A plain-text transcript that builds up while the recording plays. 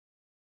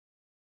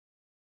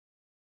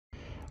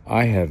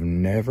I have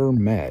never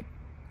met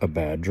a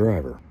bad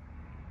driver.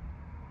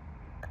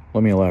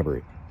 Let me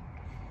elaborate.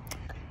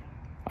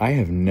 I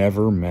have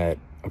never met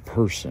a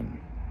person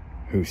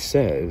who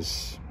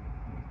says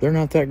they're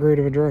not that great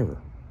of a driver,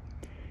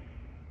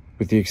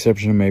 with the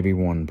exception of maybe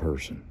one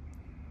person.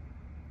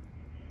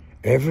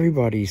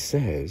 Everybody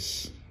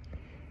says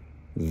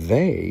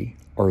they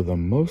are the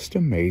most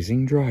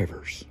amazing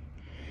drivers.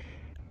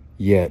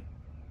 Yet,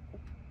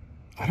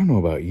 I don't know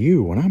about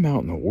you, when I'm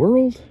out in the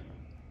world,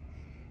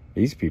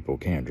 these people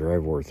can't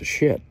drive worth a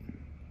shit.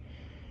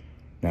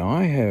 Now,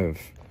 I have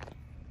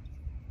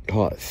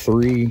taught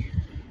 3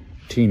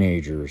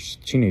 teenage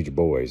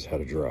boys how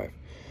to drive.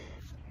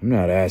 I'm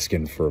not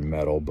asking for a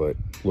medal, but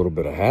a little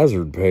bit of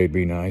hazard pay would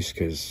be nice,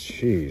 because,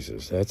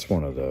 Jesus, that's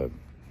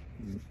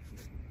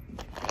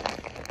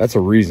a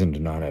reason to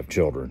not have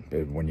children,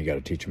 when you got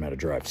to teach them how to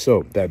drive.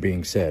 So, that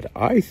being said,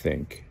 I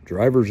think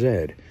driver's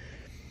ed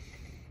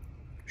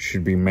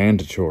should be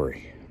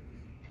mandatory.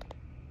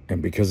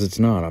 And because it's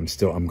not, I'm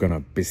going to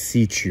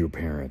beseech you,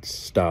 parents,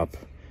 stop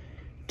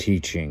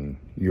teaching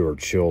your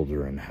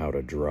children how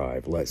to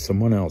drive. Let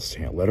someone else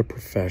let a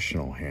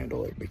professional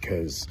handle it,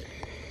 because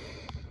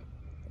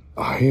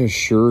I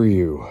assure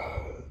you,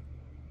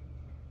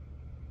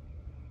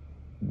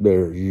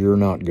 you're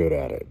not good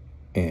at it.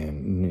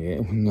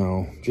 And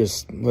no,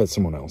 just let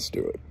someone else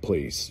do it,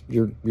 please.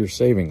 You're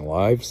saving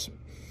lives.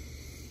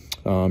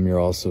 You're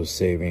also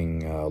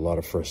saving a lot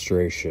of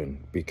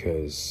frustration,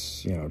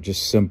 because, you know,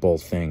 just simple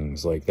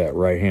things like that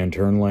right-hand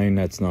turn lane,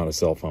 that's not a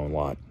cell phone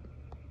lot.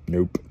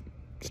 Nope.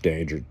 It's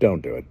dangerous.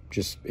 Don't do it.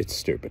 It's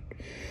stupid.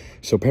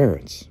 So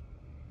parents,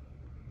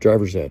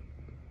 driver's ed,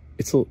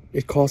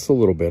 it costs a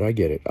little bit. I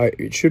get it.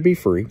 It should be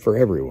free for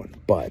everyone,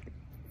 but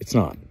it's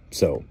not.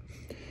 So,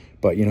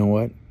 but you know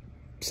what?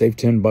 Save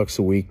 $10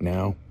 a week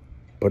now.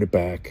 Put it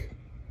back.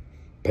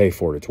 Pay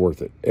for it. It's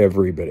worth it.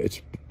 Every bit.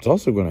 It's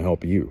also going to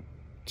help you.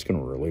 It's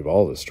going to relieve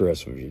all the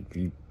stress. If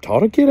you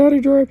taught a kid how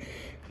to drive,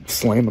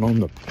 slamming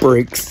on the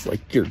brakes like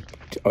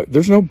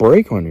there's no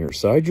brake on your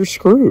side. You're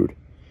screwed.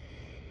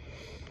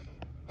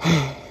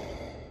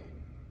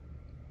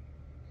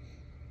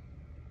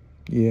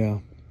 Yeah,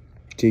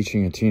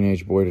 teaching a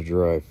teenage boy to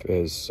drive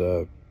as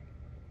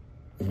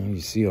you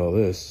see all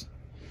this.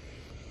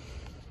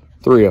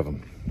 3 of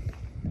them.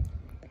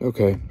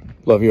 Okay,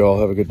 love you all.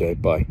 Have a good day.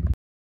 Bye.